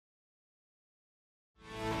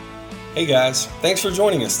Hey guys, thanks for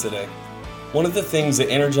joining us today. One of the things that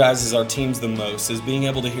energizes our teams the most is being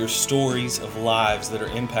able to hear stories of lives that are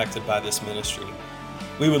impacted by this ministry.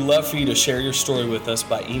 We would love for you to share your story with us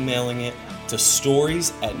by emailing it to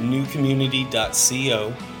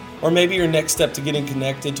stories@newcommunity.co, or maybe your next step to getting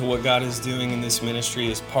connected to what God is doing in this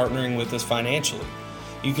ministry is partnering with us financially.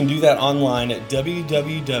 You can do that online at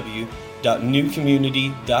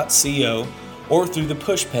www.newcommunity.co or through the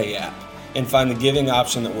PushPay app, and find the giving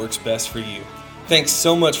option that works best for you. Thanks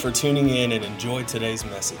so much for tuning in and enjoy today's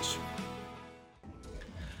message.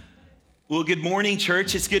 Well, good morning,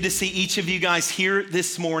 church. It's good to see each of you guys here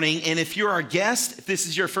this morning. And if you're our guest, if this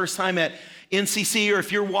is your first time at NCC, or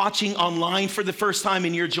if you're watching online for the first time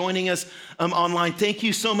and you're joining us online, thank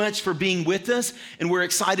you so much for being with us. And we're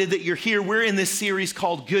excited that you're here. We're in this series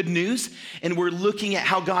called Good News, and we're looking at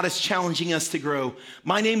how God is challenging us to grow.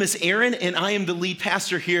 My name is Aaron, and I am the lead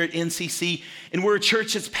pastor here at NCC. And we're a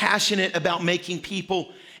church that's passionate about making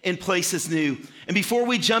people and places new. And before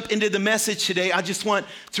we jump into the message today, I just want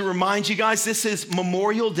to remind you guys, this is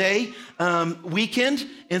Memorial Day weekend.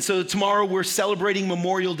 And so tomorrow we're celebrating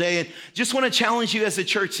Memorial Day. And just want to challenge you as a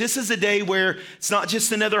church, this is a day where it's not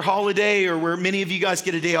just another holiday or where many of you guys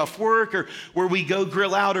get a day off work or where we go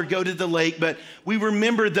grill out or go to the lake, but we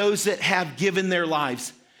remember those that have given their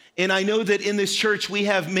lives. And I know that in this church, we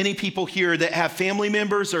have many people here that have family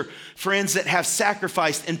members or friends that have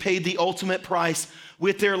sacrificed and paid the ultimate price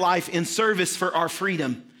with their life in service for our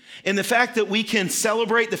freedom. And the fact that we can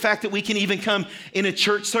celebrate, the fact that we can even come in a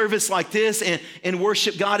church service like this and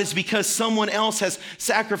worship God is because someone else has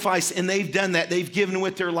sacrificed and they've done that. They've given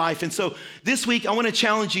with their life. And so this week, I want to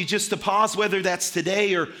challenge you just to pause, whether that's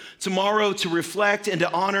today or tomorrow, to reflect and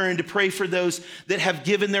to honor and to pray for those that have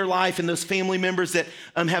given their life and those family members that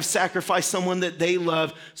have sacrificed someone that they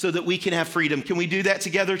love so that we can have freedom. Can we do that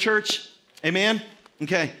together, church? Amen?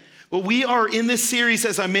 Okay. Well, we are in this series,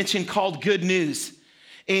 as I mentioned, called Good News.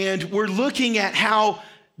 And we're looking at how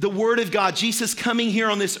the Word of God, Jesus coming here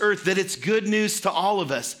on this earth, that it's good news to all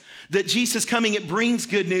of us. That Jesus coming, it brings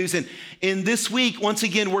good news. And in this week, once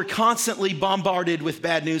again, we're constantly bombarded with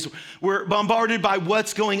bad news. We're bombarded by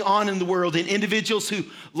what's going on in the world, and individuals who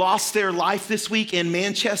lost their life this week in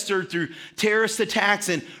Manchester through terrorist attacks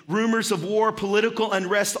and rumors of war, political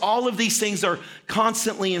unrest. All of these things are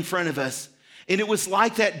constantly in front of us. And it was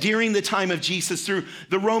like that during the time of Jesus, through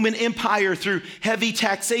the Roman Empire, through heavy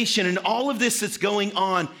taxation and all of this that's going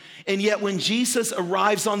on. And yet when Jesus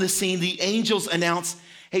arrives on the scene, the angels announce,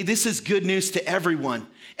 hey, this is good news to everyone.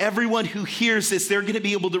 Everyone who hears this, they're going to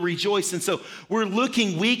be able to rejoice. And so we're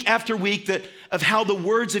looking week after week of how the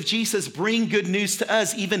words of Jesus bring good news to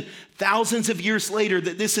us, even thousands of years later,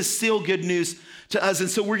 that this is still good news to us. And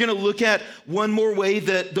so we're going to look at one more way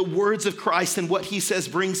that the words of Christ and what he says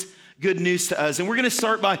brings good news to us. And we're going to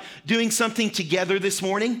start by doing something together this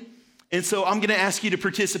morning. And so I'm going to ask you to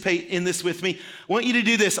participate in this with me. I want you to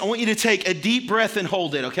do this. I want you to take a deep breath and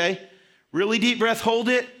hold it, okay? Really deep breath, hold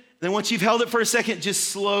it. Then once you've held it for a second, just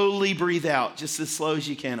slowly breathe out, just as slow as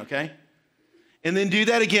you can, okay? And then do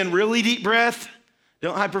that again, really deep breath.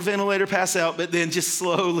 Don't hyperventilate or pass out, but then just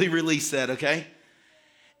slowly release that, okay?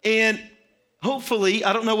 And hopefully,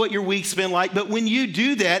 I don't know what your week's been like, but when you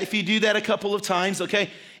do that, if you do that a couple of times, okay,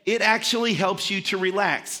 it actually helps you to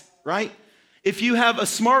relax, right? If you have a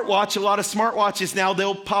smartwatch, a lot of smartwatches now,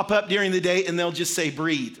 they'll pop up during the day and they'll just say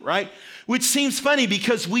breathe, right? Which seems funny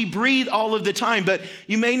because we breathe all of the time, but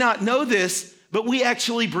you may not know this, but we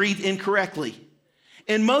actually breathe incorrectly.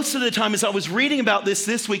 And most of the time, as I was reading about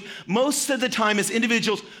this week, most of the time as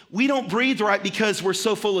individuals, we don't breathe right because we're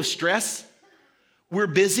so full of stress, we're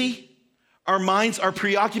busy, our minds are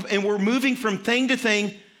preoccupied, and we're moving from thing to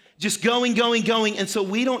thing, just going. And so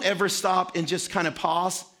we don't ever stop and just kind of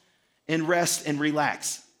pause and rest and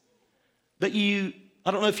relax. But I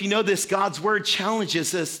don't know if you know this, God's word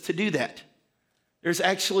challenges us to do that. There's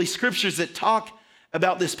actually scriptures that talk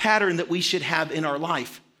about this pattern that we should have in our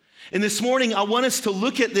life. And this morning, I want us to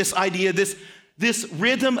look at this idea, this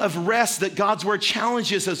rhythm of rest that God's word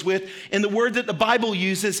challenges us with. And the word that the Bible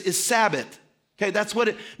uses is Sabbath. Okay, that's what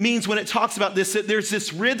it means when it talks about this, that there's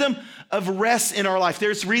this rhythm of rest in our life.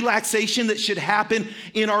 There's relaxation that should happen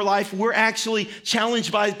in our life. We're actually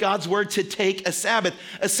challenged by God's word to take a Sabbath.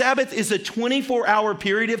 A Sabbath is a 24-hour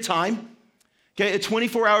period of time, okay, a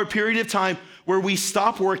 24-hour period of time where we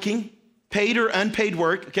stop working, paid or unpaid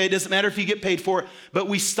work, okay, it doesn't matter if you get paid for it, but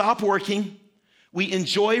we stop working, we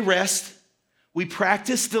enjoy rest, we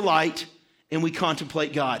practice delight, and we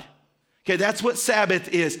contemplate God. Okay, that's what Sabbath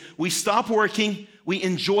is. We stop working, we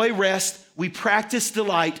enjoy rest, we practice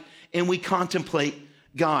delight, and we contemplate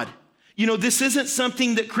God. You know, this isn't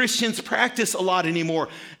something that Christians practice a lot anymore.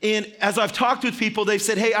 And as I've talked with people, they've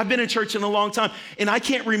said, hey, I've been in church in a long time, and I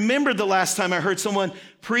can't remember the last time I heard someone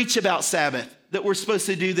preach about Sabbath, that we're supposed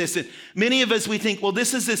to do this. And many of us, we think, well,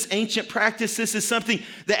 this is this ancient practice. This is something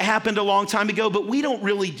that happened a long time ago, but we don't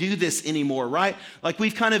really do this anymore, right? Like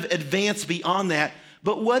we've kind of advanced beyond that.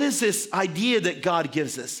 But what is this idea that God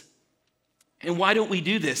gives us? And why don't we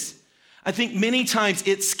do this? I think many times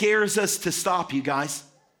it scares us to stop, you guys.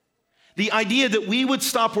 The idea that we would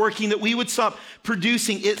stop working, that we would stop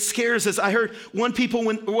producing, it scares us. I heard one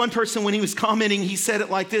person, when he was commenting, he said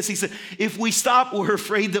it like this. He said, if we stop, we're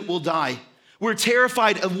afraid that we'll die. We're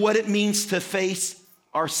terrified of what it means to face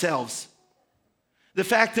ourselves. The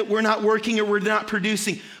fact that we're not working or we're not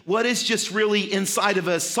producing, what is just really inside of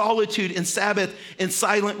us, solitude and Sabbath and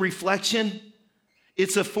silent reflection,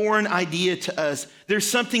 it's a foreign idea to us. There's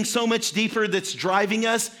something so much deeper that's driving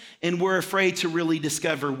us, and we're afraid to really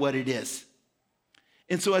discover what it is.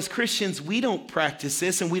 And so as Christians, we don't practice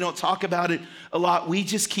this and we don't talk about it a lot. We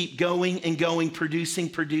just keep going and going, producing,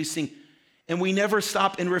 and we never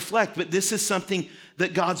stop and reflect. But this is something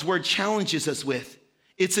that God's word challenges us with.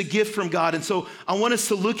 It's a gift from God. And so I want us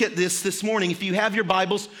to look at this morning. If you have your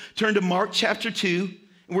Bibles, turn to Mark chapter 2.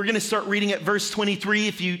 We're going to start reading at verse 23.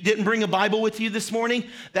 If you didn't bring a Bible with you this morning,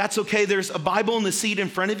 that's okay. There's a Bible in the seat in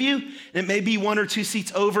front of you. And it may be 1 or 2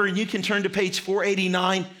 seats over, and you can turn to page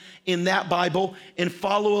 489 in that Bible and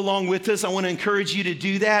follow along with us. I want to encourage you to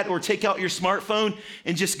do that, or take out your smartphone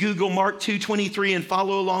and just Google Mark 2:23 and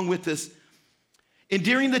follow along with us. And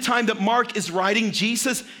during the time that Mark is writing,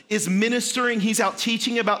 Jesus is ministering. He's out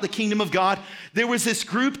teaching about the kingdom of God. There was this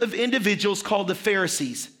group of individuals called the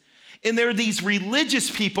Pharisees. And they're these religious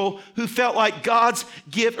people who felt like God's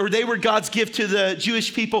gift, or they were God's gift to the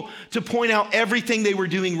Jewish people to point out everything they were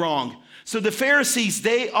doing wrong. So the Pharisees,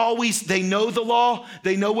 they know the law,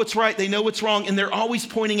 they know what's right, they know what's wrong, and they're always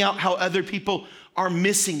pointing out how other people are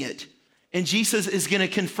missing it. And Jesus is going to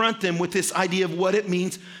confront them with this idea of what it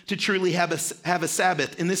means to truly have a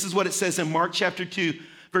Sabbath. And this is what it says in Mark chapter 2,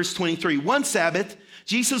 verse 23. One Sabbath,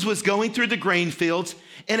 Jesus was going through the grain fields,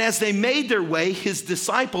 and as they made their way, his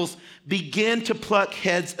disciples began to pluck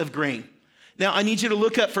heads of grain. Now, I need you to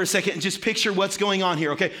look up for a second and just picture what's going on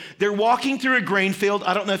here, okay? They're walking through a grain field.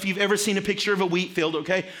 I don't know if you've ever seen a picture of a wheat field,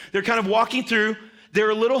 okay? They're kind of walking through. They're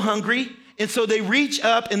a little hungry, and so they reach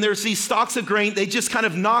up, and there's these stalks of grain. They just kind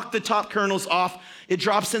of knock the top kernels off. It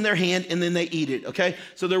drops in their hand, and then they eat it, okay?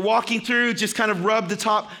 So they're walking through, just kind of rub the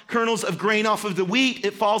top kernels of grain off of the wheat.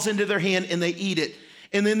 It falls into their hand, and they eat it.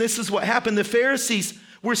 And then this is what happened. The Pharisees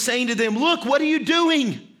were saying to them, look, what are you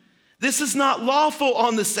doing? This is not lawful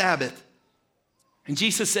on the Sabbath. And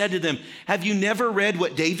Jesus said to them, have you never read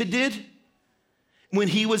what David did? When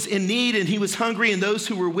he was in need and he was hungry, and those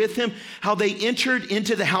who were with him, how they entered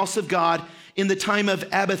into the house of God in the time of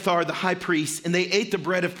Abiathar the high priest, and they ate the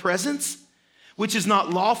bread of presence, which is not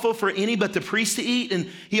lawful for any but the priest to eat, and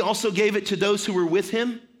he also gave it to those who were with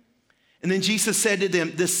him. And then Jesus said to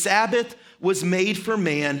them, the Sabbath was made for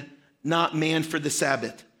man, not man for the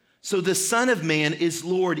Sabbath. So the Son of Man is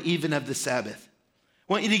Lord even of the Sabbath.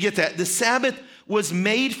 I want you to get that. The Sabbath was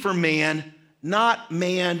made for man, not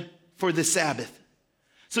man for the Sabbath.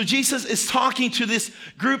 So Jesus is talking to this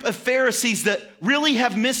group of Pharisees that really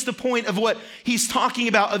have missed the point of what he's talking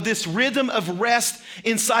about, of this rhythm of rest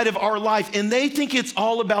inside of our life. And they think it's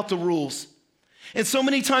all about the rules. And so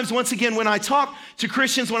many times, once again, when I talk to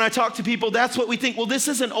Christians, when I talk to people, that's what we think. Well, this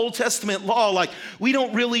is an Old Testament law. Like, we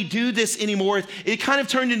don't really do this anymore. It kind of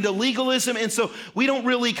turned into legalism, and so we don't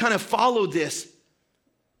really kind of follow this.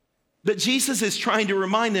 But Jesus is trying to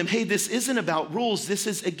remind them, hey, this isn't about rules. This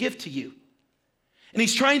is a gift to you. And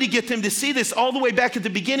he's trying to get them to see this all the way back at the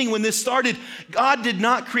beginning when this started. God did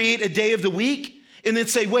not create a day of the week and then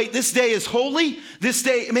say, wait, this day is holy. This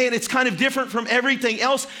day, man, it's kind of different from everything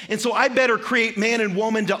else. And so I better create man and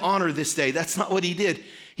woman to honor this day. That's not what he did.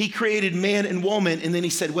 He created man and woman, and then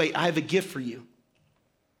he said, wait, I have a gift for you.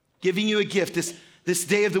 Giving you a gift, this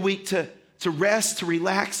day of the week to rest, to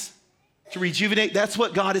relax, to rejuvenate. That's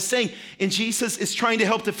what God is saying. And Jesus is trying to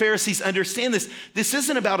help the Pharisees understand this. This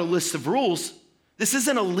isn't about a list of rules. This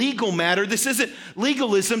isn't a legal matter. This isn't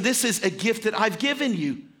legalism. This is a gift that I've given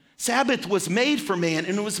you. Sabbath was made for man,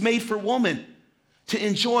 and it was made for woman to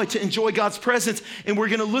enjoy God's presence. And we're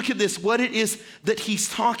going to look at this, what it is that he's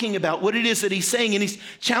talking about, what it is that he's saying, and he's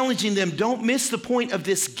challenging them. Don't miss the point of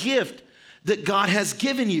this gift that God has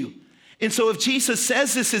given you. And so if Jesus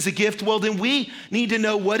says this is a gift, well, then we need to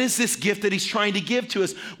know, what is this gift that he's trying to give to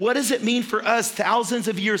us? What does it mean for us thousands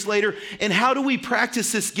of years later? And how do we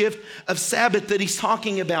practice this gift of Sabbath that he's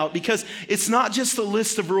talking about? Because it's not just a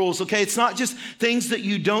list of rules, okay? It's not just things that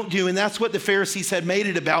you don't do. And that's what the Pharisees had made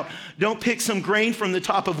it about. Don't pick some grain from the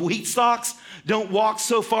top of wheat stalks. Don't walk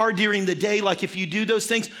so far during the day. Like if you do those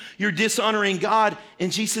things, you're dishonoring God.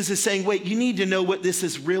 And Jesus is saying, wait, you need to know what this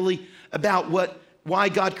is really about, why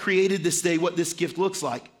God created this day, what this gift looks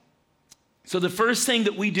like. So the first thing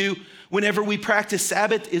that we do whenever we practice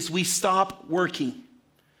Sabbath is we stop working.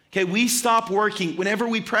 Okay, we stop working. Whenever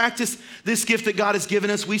we practice this gift that God has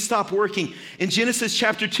given us, we stop working. In Genesis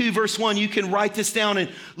chapter 2, verse 1, you can write this down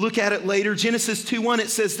and look at it later. Genesis 2:1, it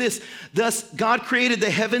says this: "Thus God created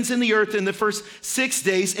the heavens and the earth in the first 6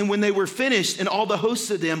 days, and when they were finished and all the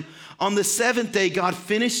hosts of them, on the seventh day God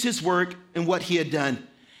finished his work and what he had done.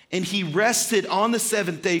 And he rested on the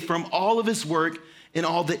seventh day from all of his work and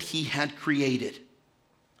all that he had created."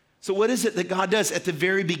 So what is it that God does? At the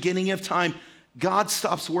very beginning of time, God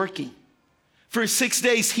stops working. For 6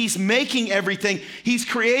 days, he's making everything. He's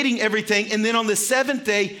creating everything. And then on the seventh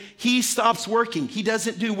day, he stops working. He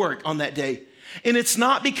doesn't do work on that day. And it's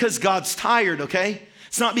not because God's tired, okay?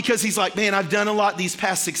 It's not because he's like, man, I've done a lot these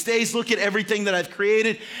past 6 days. Look at everything that I've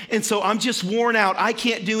created. And so I'm just worn out. I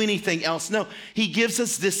can't do anything else. No, he gives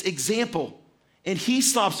us this example. And he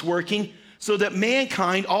stops working so that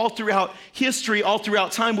mankind all throughout history, all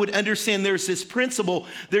throughout time would understand there's this principle,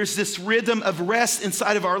 there's this rhythm of rest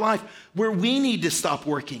inside of our life where we need to stop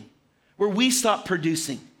working, where we stop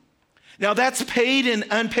producing. Now that's paid and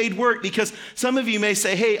unpaid work, because some of you may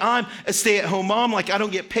say, hey, I'm a stay-at-home mom, like I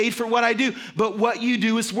don't get paid for what I do, but what you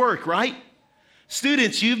do is work, right?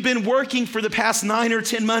 Students, you've been working for the past 9 or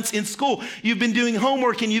 10 months in school. You've been doing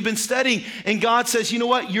homework and you've been studying, and God says, you know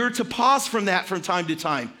what? You're to pause from that from time to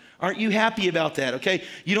time. Aren't you happy about that, okay?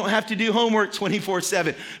 You don't have to do homework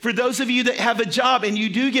 24/7. For those of you that have a job and you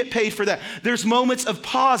do get paid for that, there's moments of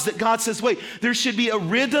pause that God says, wait, there should be a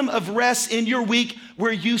rhythm of rest in your week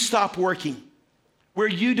where you stop working, where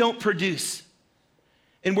you don't produce,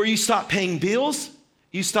 and where you stop paying bills,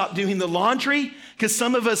 you stop doing the laundry. Because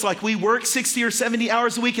some of us, like, we work 60 or 70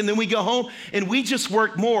 hours a week and then we go home and we just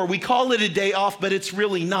work more. We call it a day off, but it's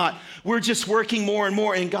really not. We're just working more and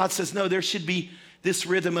more. And God says, no, there should be this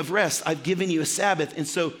rhythm of rest. I've given you a Sabbath, and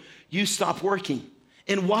so you stop working.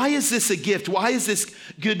 And why is this a gift? Why is this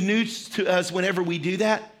good news to us whenever we do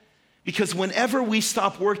that? Because whenever we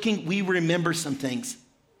stop working, we remember some things.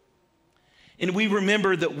 And we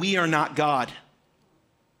remember that we are not God.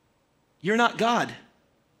 You're not God.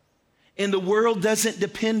 And the world doesn't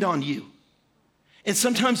depend on you. And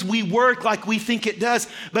sometimes we work like we think it does,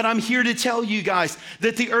 but I'm here to tell you guys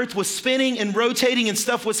that the earth was spinning and rotating and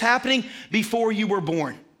stuff was happening before you were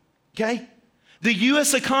born, okay? The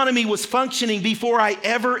U.S. economy was functioning before I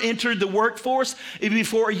ever entered the workforce, and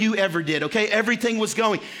before you ever did, okay? Everything was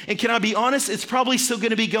going. And can I be honest? It's probably still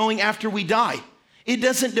gonna be going after we die. It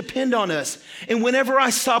doesn't depend on us. And whenever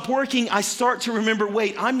I stop working, I start to remember,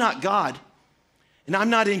 wait, I'm not God, and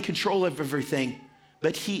I'm not in control of everything,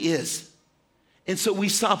 but he is. And so we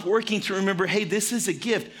stop working to remember, hey, this is a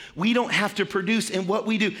gift. We don't have to produce. And what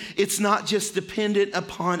we do, it's not just dependent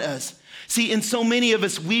upon us. See, in so many of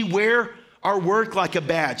us, we wear our work like a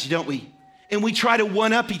badge, don't we? And we try to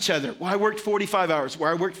one-up each other. Well, I worked 45 hours.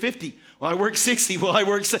 Well, I worked 50. Well, I worked 60. Well, I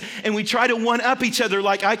worked... And we try to one-up each other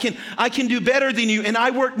like, I can do better than you, and I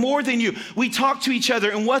work more than you. We talk to each other,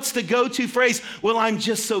 and what's the go-to phrase? Well, I'm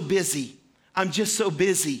just so busy. I'm just so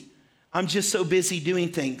busy. I'm just so busy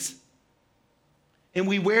doing things. And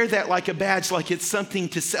we wear that like a badge, like it's something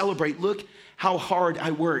to celebrate. Look how hard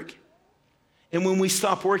I work. And when we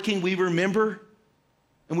stop working, we remember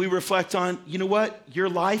and we reflect on, you know what? Your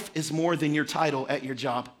life is more than your title at your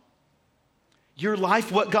job. Your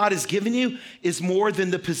life, what God has given you, is more than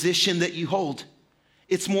the position that you hold.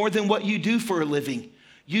 It's more than what you do for a living.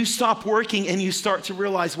 You stop working and you start to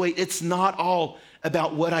realize, wait, it's not all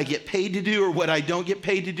about what I get paid to do or what I don't get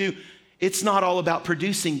paid to do. It's not all about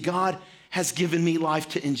producing. God has given me life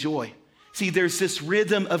to enjoy. See, there's this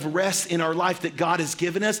rhythm of rest in our life that God has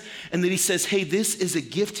given us, and that he says, hey, this is a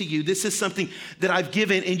gift to you. This is something that I've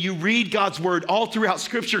given. And you read God's word all throughout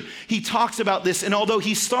scripture. He talks about this. And although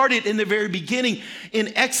he started in the very beginning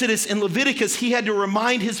in Exodus and Leviticus, he had to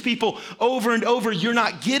remind his people over and over, you're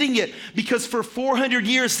not getting it, because for 400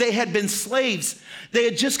 years they had been slaves. They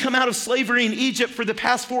had just come out of slavery in Egypt for the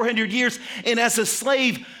past 400 years. And as a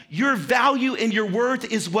slave, your value and your worth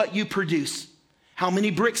is what you produce. How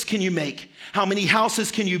many bricks can you make? How many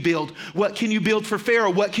houses can you build? What can you build for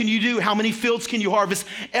Pharaoh? What can you do? How many fields can you harvest?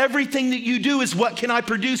 Everything that you do is what can I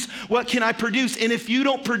produce? What can I produce? And if you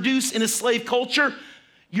don't produce in a slave culture,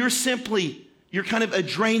 you're kind of a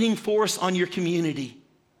draining force on your community.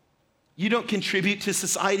 You don't contribute to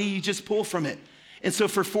society, you just pull from it. And so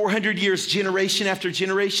for 400 years, generation after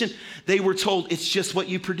generation, they were told it's just what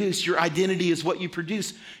you produce. Your identity is what you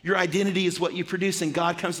produce. Your identity is what you produce. And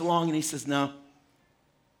God comes along and he says, no,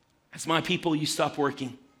 as my people, you stop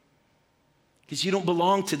working. Because you don't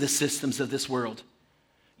belong to the systems of this world.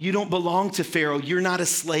 You don't belong to Pharaoh. You're not a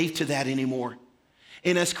slave to that anymore.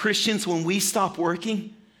 And as Christians, when we stop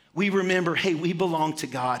working, we remember, hey, we belong to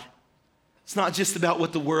God. It's not just about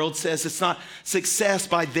what the world says. It's not success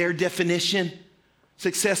by their definition,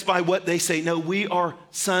 success by what they say. No, we are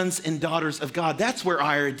sons and daughters of God. That's where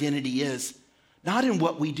our identity is. Not in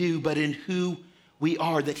what we do, but in who we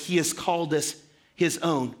are, that he has called us his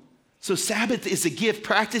own. So Sabbath is a gift.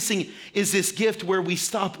 Practicing is this gift where we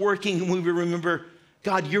stop working and we remember,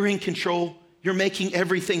 God, you're in control. You're making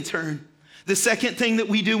everything turn. The second thing that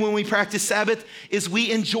we do when we practice Sabbath is we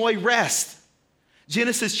enjoy rest.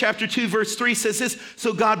 Genesis chapter 2, verse 3 says this,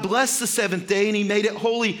 so God blessed the seventh day and he made it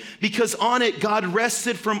holy because on it God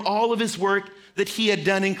rested from all of his work that he had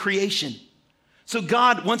done in creation. So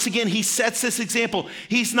God, once again, he sets this example.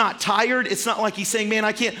 He's not tired. It's not like he's saying, man,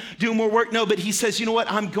 I can't do more work. No, but he says, you know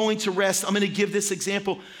what? I'm going to rest. I'm going to give this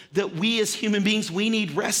example that we as human beings, we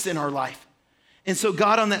need rest in our life. And so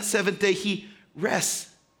God on that seventh day, he rests.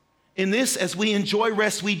 In this, as we enjoy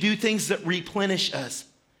rest, we do things that replenish us.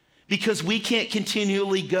 Because we can't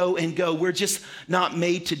continually go and go. We're just not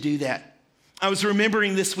made to do that. I was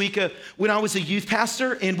remembering this week when I was a youth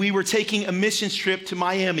pastor and we were taking a missions trip to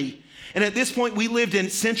Miami. And at this point, we lived in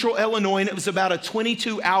central Illinois and it was about a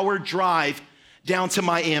 22-hour drive down to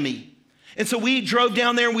Miami. And so we drove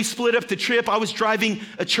down there and we split up the trip. I was driving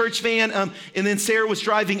a church van and then Sarah was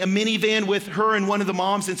driving a minivan with her and one of the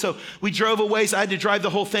moms. And so we drove a ways. I had to drive the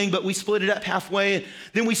whole thing, but we split it up halfway. And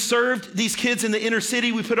then we served these kids in the inner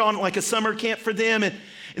city. We put on like a summer camp for them. And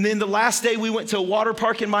then the last day we went to a water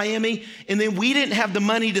park in Miami. And then we didn't have the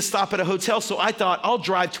money to stop at a hotel. So I thought I'll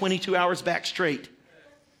drive 22 hours back straight.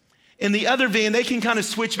 In the other van, they can kind of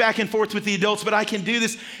switch back and forth with the adults, but I can do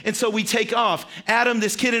this. And so we take off. Adam,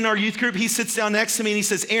 this kid in our youth group, he sits down next to me and he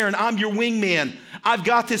says, Aaron, I'm your wingman. I've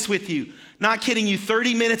got this with you. Not kidding you,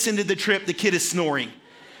 30 minutes into the trip, the kid is snoring.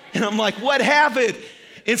 And I'm like, what happened?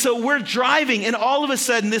 And so we're driving, and all of a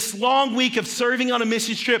sudden, this long week of serving on a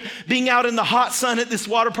mission trip, being out in the hot sun at this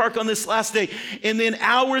water park on this last day, and then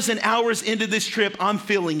hours and hours into this trip, I'm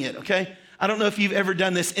feeling it, okay? I don't know if you've ever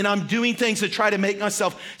done this, and I'm doing things to try to make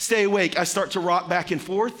myself stay awake. I start to rock back and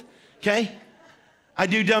forth, okay? I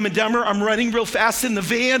do Dumb and Dumber. I'm running real fast in the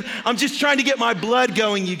van. I'm just trying to get my blood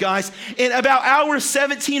going, you guys. And about hour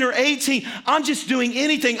 17 or 18, I'm just doing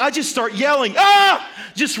anything. I just start yelling,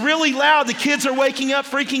 just really loud. The kids are waking up,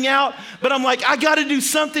 freaking out. But I'm like, I got to do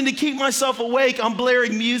something to keep myself awake. I'm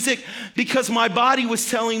blaring music because my body was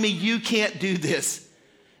telling me, you can't do this.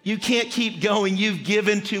 You can't keep going. You've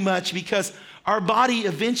given too much, because our body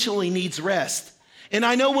eventually needs rest. And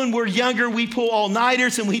I know when we're younger, we pull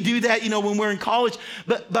all-nighters and we do that, when we're in college,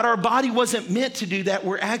 but our body wasn't meant to do that.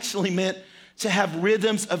 We're actually meant to have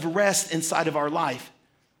rhythms of rest inside of our life.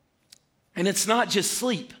 And it's not just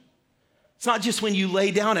sleep. It's not just when you lay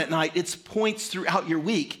down at night. It's points throughout your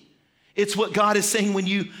week. It's what God is saying when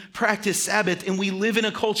you practice Sabbath, and we live in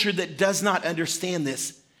a culture that does not understand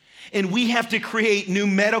this. And we have to create new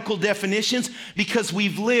medical definitions because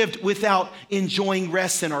we've lived without enjoying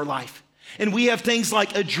rest in our life. And we have things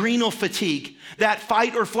like adrenal fatigue, that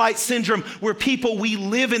fight or flight syndrome where we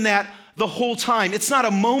live in that the whole time. It's not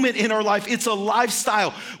a moment in our life, it's a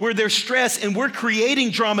lifestyle where there's stress and we're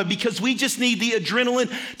creating drama because we just need the adrenaline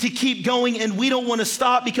to keep going, and we don't want to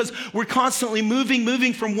stop because we're constantly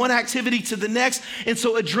moving from one activity to the next. And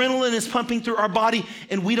so adrenaline is pumping through our body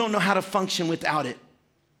and we don't know how to function without it,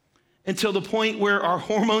 until the point where our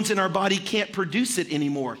hormones in our body can't produce it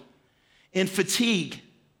anymore. And fatigue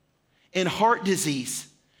and heart disease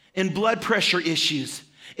and blood pressure issues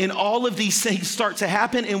and all of these things start to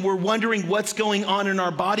happen, and we're wondering what's going on in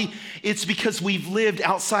our body. It's because we've lived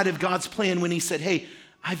outside of God's plan when he said, hey,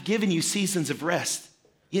 I've given you seasons of rest.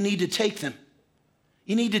 You need to take them.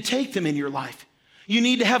 You need to take them in your life. You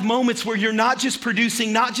need to have moments where you're not just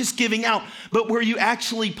producing, not just giving out, but where you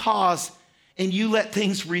actually pause and you let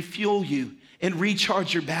things refuel you and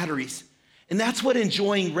recharge your batteries. And that's what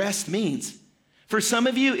enjoying rest means. For some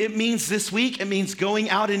of you, it means this week, it means going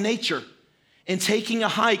out in nature and taking a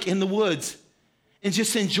hike in the woods and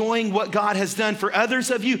just enjoying what God has done. For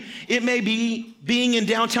others of you, it may be being in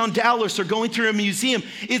downtown Dallas or going through a museum.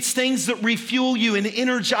 It's things that refuel you and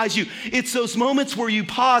energize you. It's those moments where you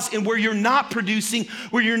pause and where you're not producing,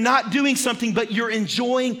 where you're not doing something, but you're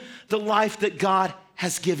enjoying the life that God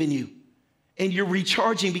has given you. And you're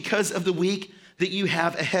recharging because of the week that you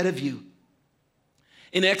have ahead of you.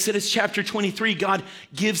 In Exodus chapter 23, God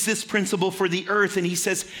gives this principle for the earth, and he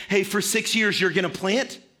says, hey, for 6 years, you're gonna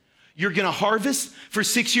plant, you're gonna harvest. For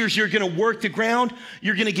 6 years, you're gonna work the ground.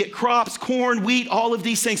 You're gonna get crops, corn, wheat, all of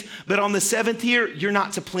these things. But on the 7th year, you're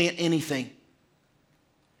not to plant anything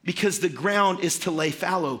because the ground is to lay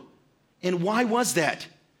fallow. And why was that?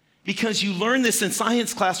 Because you learned this in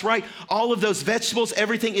science class, right? All of those vegetables,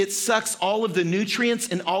 everything, it sucks all of the nutrients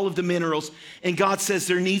and all of the minerals. And God says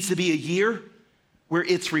there needs to be a year where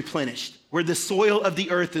it's replenished, where the soil of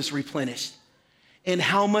the earth is replenished. And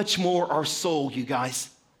how much more our soul, you guys?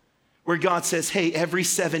 Where God says, hey, every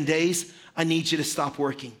 7 days, I need you to stop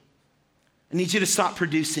working. I need you to stop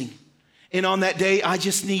producing. And on that day, I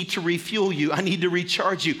just need to refuel you. I need to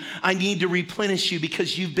recharge you. I need to replenish you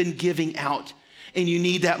because you've been giving out. And you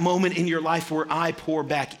need that moment in your life where I pour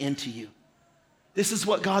back into you. This is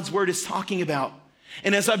what God's word is talking about.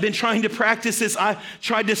 And as I've been trying to practice this, I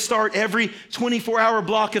tried to start every 24-hour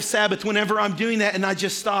block of Sabbath whenever I'm doing that, and I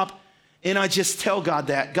just stop and I just tell God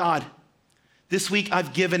that, God, this week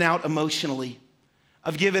I've given out emotionally.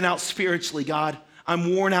 I've given out spiritually, God.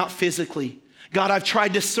 I'm worn out physically. God, I've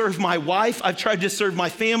tried to serve my wife. I've tried to serve my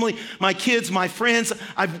family, my kids, my friends.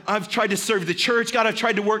 I've tried to serve the church. God, I've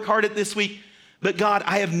tried to work hard at this week. But God,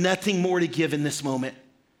 I have nothing more to give in this moment.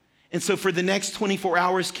 And so for the next 24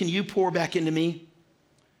 hours, can you pour back into me?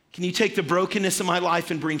 Can you take the brokenness of my life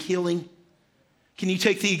and bring healing? Can you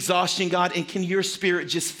take the exhaustion, God, and can your spirit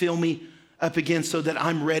just fill me up again so that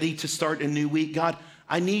I'm ready to start a new week? God,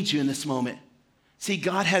 I need you in this moment. See,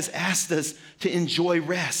 God has asked us to enjoy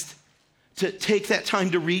rest, to take that time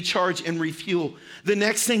to recharge and refuel. The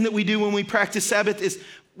next thing that we do when we practice Sabbath is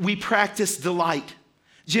we practice delight.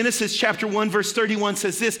 Genesis chapter 1, verse 31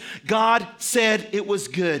 says this, God said it was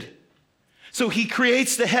good. So he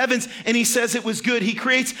creates the heavens and he says it was good. He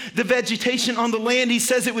creates the vegetation on the land. He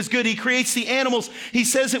says it was good. He creates the animals. He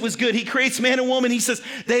says it was good. He creates man and woman. He says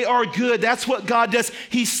they are good. That's what God does.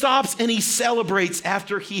 He stops and he celebrates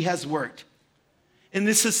after he has worked. And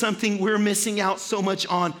this is something we're missing out so much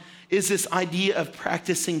on, is this idea of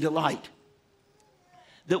practicing delight.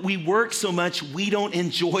 That we work so much, we don't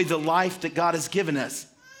enjoy the life that God has given us.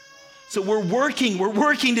 So we're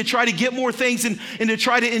working to try to get more things and to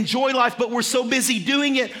try to enjoy life, but we're so busy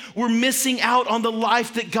doing it, we're missing out on the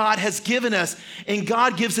life that God has given us. And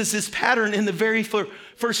God gives us this pattern in the very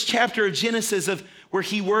first chapter of Genesis of where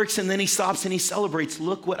he works and then he stops and he celebrates.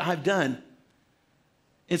 Look what I've done.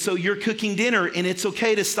 And so you're cooking dinner and it's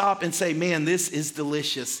okay to stop and say, man, this is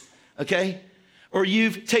delicious, okay? Or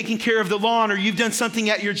you've taken care of the lawn or you've done something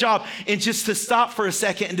at your job and just to stop for a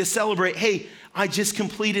second and to celebrate, hey, I just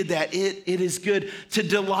completed that. It is good to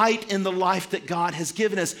delight in the life that God has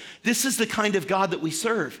given us. This is the kind of God that we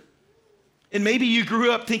serve. And maybe you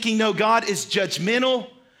grew up thinking, no, God is judgmental.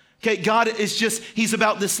 Okay, God is just, he's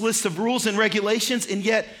about this list of rules and regulations. And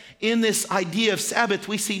yet in this idea of Sabbath,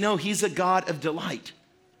 we see, no, he's a God of delight.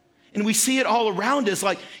 And we see it all around us,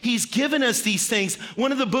 like he's given us these things.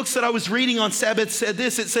 One of the books that I was reading on Sabbath said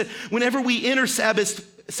this. It said, whenever we enter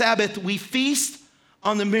Sabbath, we feast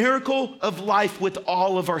on the miracle of life with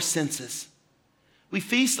all of our senses. We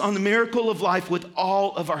feast on the miracle of life with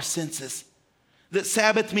all of our senses. That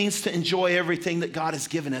Sabbath means to enjoy everything that God has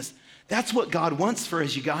given us. That's what God wants for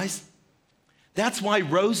us, you guys. That's why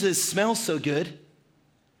roses smell so good.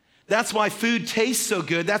 That's why food tastes so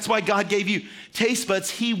good. That's why God gave you taste buds.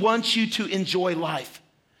 He wants you to enjoy life.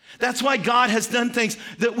 That's why God has done things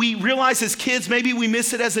that we realize as kids, maybe we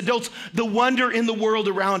miss it as adults, the wonder in the world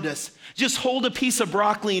around us. Just hold a piece of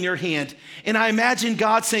broccoli in your hand. And I imagine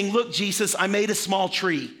God saying, look, Jesus, I made a small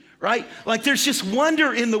tree, right? Like there's just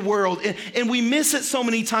wonder in the world. And we miss it so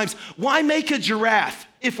many times. Why make a giraffe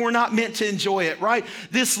if we're not meant to enjoy it, right?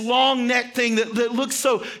 This long neck thing that looks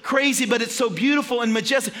so crazy, but it's so beautiful and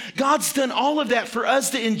majestic. God's done all of that for us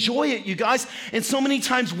to enjoy it, you guys. And so many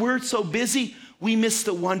times we're so busy, we miss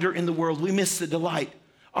the wonder in the world. We miss the delight.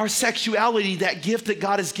 Our sexuality, that gift that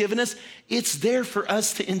God has given us, it's there for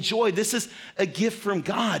us to enjoy. This is a gift from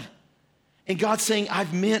God. And God's saying,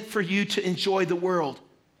 I've meant for you to enjoy the world.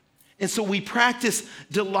 And so we practice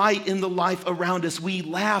delight in the life around us. We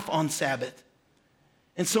laugh on Sabbath.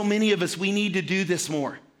 And so many of us, we need to do this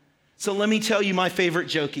more. So let me tell you my favorite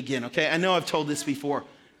joke again, okay? I know I've told this before.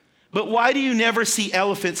 But why do you never see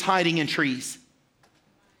elephants hiding in trees?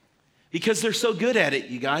 Because they're so good at it,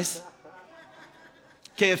 you guys.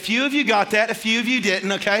 Okay, a few of you got that, a few of you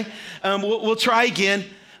didn't, okay? We'll try again.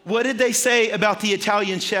 What did they say about the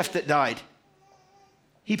Italian chef that died?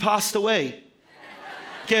 He passed away.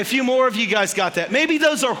 Okay, a few more of you guys got that. Maybe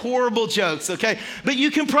those are horrible jokes, okay? But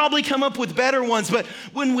you can probably come up with better ones. But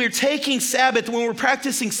when we're taking Sabbath, when we're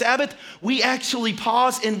practicing Sabbath, we actually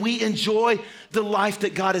pause and we enjoy the life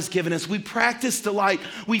that God has given us. We practice delight.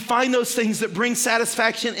 We find those things that bring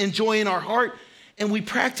satisfaction and joy in our heart, and we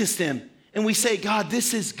practice them. And we say, God,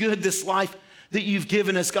 this is good, this life that you've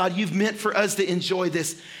given us. God, you've meant for us to enjoy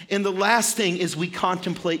this. And the last thing is we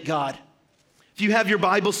contemplate God. If you have your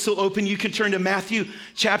Bible still open, you can turn to Matthew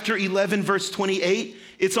chapter 11, verse 28.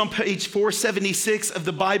 It's on page 476 of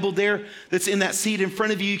the Bible there that's in that seat in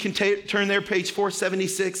front of you. You can turn there, page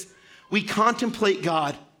 476. We contemplate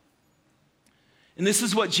God. And this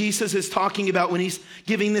is what Jesus is talking about when he's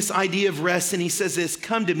giving this idea of rest. And he says this,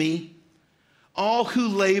 come to me, all who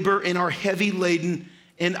labor and are heavy laden,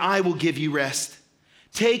 and I will give you rest.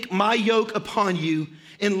 Take my yoke upon you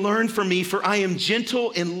and learn from me, for I am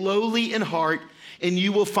gentle and lowly in heart, and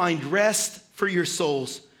you will find rest for your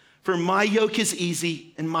souls. For my yoke is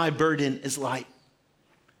easy and my burden is light.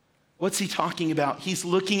 What's he talking about? He's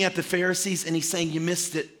looking at the Pharisees and he's saying, you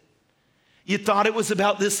missed it. You thought it was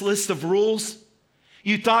about this list of rules.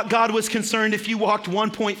 You thought God was concerned if you walked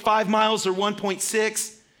 1.5 miles or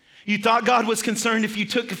 1.6. You thought God was concerned if you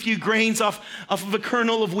took a few grains off of a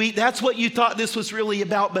kernel of wheat. That's what you thought this was really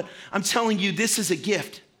about. But I'm telling you, this is a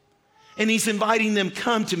gift. And he's inviting them,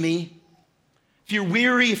 come to me. If you're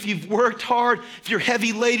weary, if you've worked hard, if you're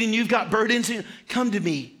heavy laden, you've got burdens, come to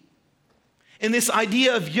me. And this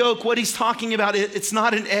idea of yoke, what he's talking about, it's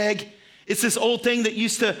not an egg. It's this old thing that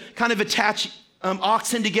used to kind of attach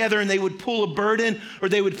oxen together and they would pull a burden or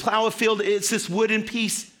they would plow a field. It's this wooden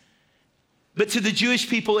piece. But to the Jewish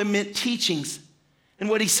people, it meant teachings. And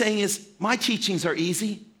what he's saying is, my teachings are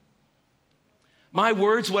easy. My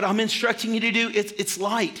words, what I'm instructing you to do, it's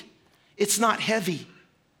light. It's not heavy.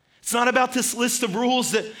 It's not about this list of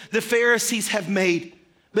rules that the Pharisees have made,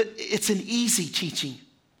 but it's an easy teaching.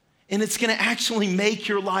 And it's going to actually make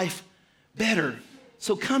your life better.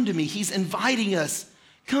 So come to me. He's inviting us.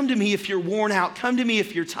 Come to me if you're worn out. Come to me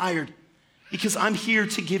if you're tired, because I'm here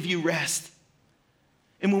to give you rest.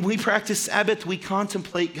 And when we practice Sabbath, we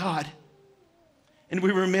contemplate God. And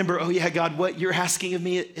we remember, oh yeah, God, what you're asking of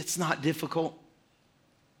me, it's not difficult.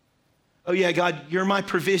 Oh yeah, God, you're my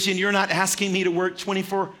provision. You're not asking me to work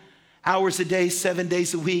 24 hours a day, 7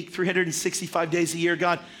 days a week, 365 days a year.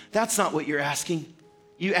 God, that's not what you're asking.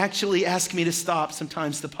 You actually ask me to stop,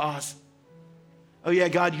 sometimes to pause. Oh yeah,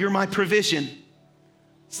 God, you're my provision.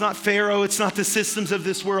 It's not Pharaoh. It's not the systems of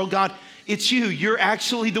this world. God, it's you. You're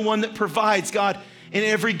actually the one that provides, God. And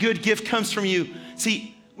every good gift comes from you.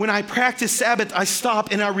 See, when I practice Sabbath, I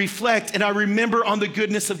stop and I reflect and I remember on the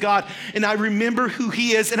goodness of God, and I remember who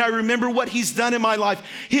he is, and I remember what he's done in my life,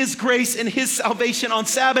 his grace and his salvation. On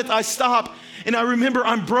Sabbath, I stop and I remember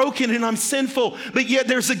I'm broken and I'm sinful, but yet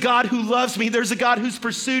there's a God who loves me. There's a God who's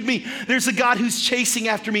pursued me. There's a God who's chasing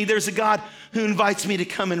after me. There's a God who invites me to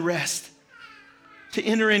come and rest, to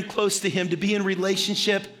enter in close to him, to be in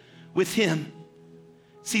relationship with him.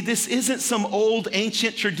 See, this isn't some old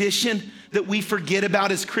ancient tradition that we forget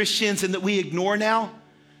about as Christians and that we ignore now.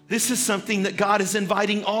 This is something that God is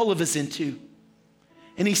inviting all of us into.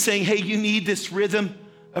 And he's saying, hey, you need this rhythm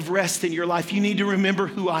of rest in your life. You need to remember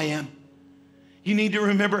who I am. You need to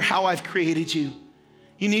remember how I've created you.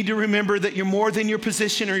 You need to remember that you're more than your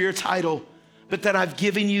position or your title, but that I've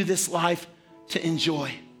given you this life to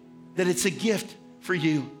enjoy, that it's a gift for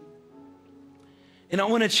you. And I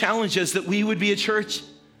want to challenge us that we would be a church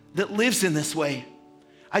that lives in this way.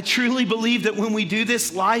 I truly believe that when we do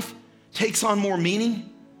this, life takes on more meaning.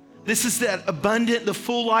 This is that abundant, the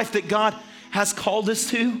full life that God has called us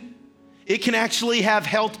to. It can actually have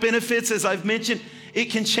health benefits, as I've mentioned. It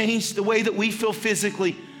can change the way that we feel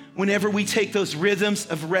physically whenever we take those rhythms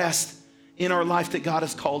of rest in our life that God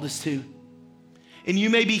has called us to. And you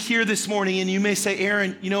may be here this morning and you may say,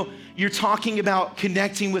 Aaron, you're talking about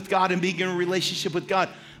connecting with God and being in a relationship with God,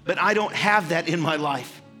 but I don't have that in my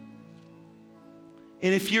life.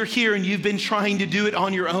 And if you're here and you've been trying to do it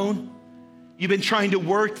on your own, you've been trying to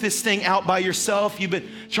work this thing out by yourself, you've been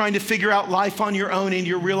trying to figure out life on your own, and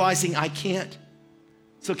you're realizing, I can't.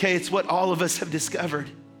 It's okay, it's what all of us have discovered.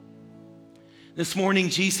 This morning,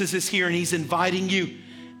 Jesus is here and he's inviting you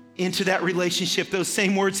into that relationship. Those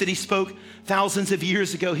same words that he spoke thousands of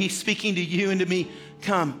years ago, he's speaking to you and to me.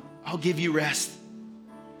 Come, I'll give you rest.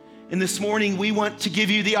 And this morning, we want to give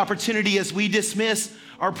you the opportunity as we dismiss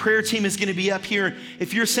Our prayer team is going to be up here.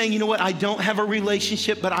 If you're saying, you know what, I don't have a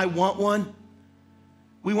relationship, but I want one,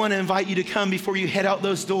 we want to invite you to come before you head out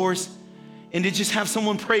those doors and to just have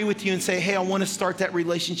someone pray with you and say, hey, I want to start that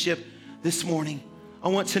relationship this morning. I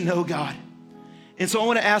want to know God. And so I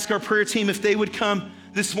want to ask our prayer team if they would come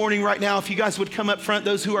this morning right now, if you guys would come up front,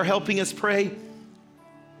 those who are helping us pray.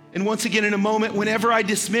 And once again, in a moment, whenever I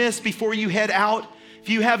dismiss, before you head out, if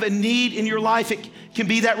you have a need in your life, it can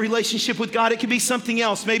be that relationship with God. It can be something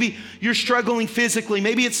else. Maybe you're struggling physically.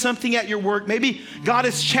 Maybe it's something at your work. Maybe God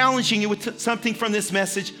is challenging you with something from this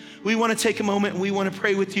message. We want to take a moment and we want to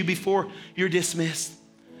pray with you before you're dismissed.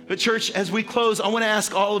 But church, as we close, I want to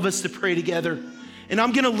ask all of us to pray together. And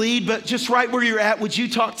I'm going to lead, but just right where you're at, would you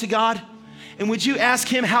talk to God? And would you ask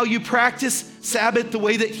him how you practice Sabbath the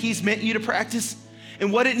way that he's meant you to practice?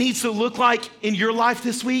 And what it needs to look like in your life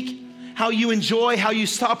this week? How you enjoy, how you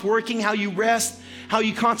stop working, how you rest, how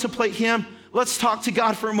you contemplate him. Let's talk to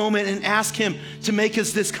God for a moment and ask him to make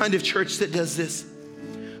us this kind of church that does this.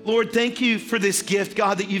 Lord, thank you for this gift,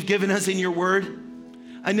 God, that you've given us in your word.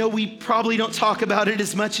 I know we probably don't talk about it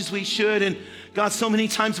as much as we should. And God, so many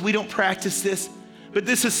times we don't practice this, but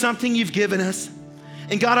this is something you've given us.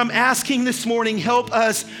 And God, I'm asking this morning, help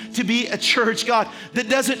us to be a church, God, that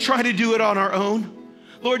doesn't try to do it on our own.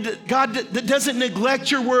 Lord, God, that doesn't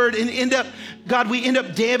neglect your word and we end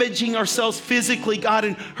up damaging ourselves physically, God,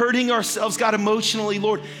 and hurting ourselves, God, emotionally.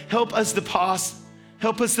 Lord, help us to pause.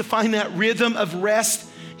 Help us to find that rhythm of rest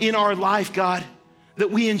in our life, God,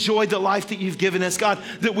 that we enjoy the life that you've given us, God,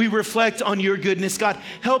 that we reflect on your goodness, God.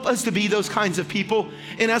 Help us to be those kinds of people.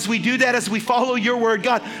 And as we do that, as we follow your word,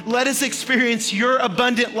 God, let us experience your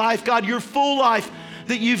abundant life, God, your full life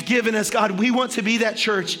that you've given us, God. We want to be that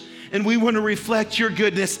church. And we want to reflect your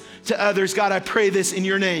goodness to others. God, I pray this in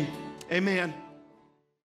your name. Amen.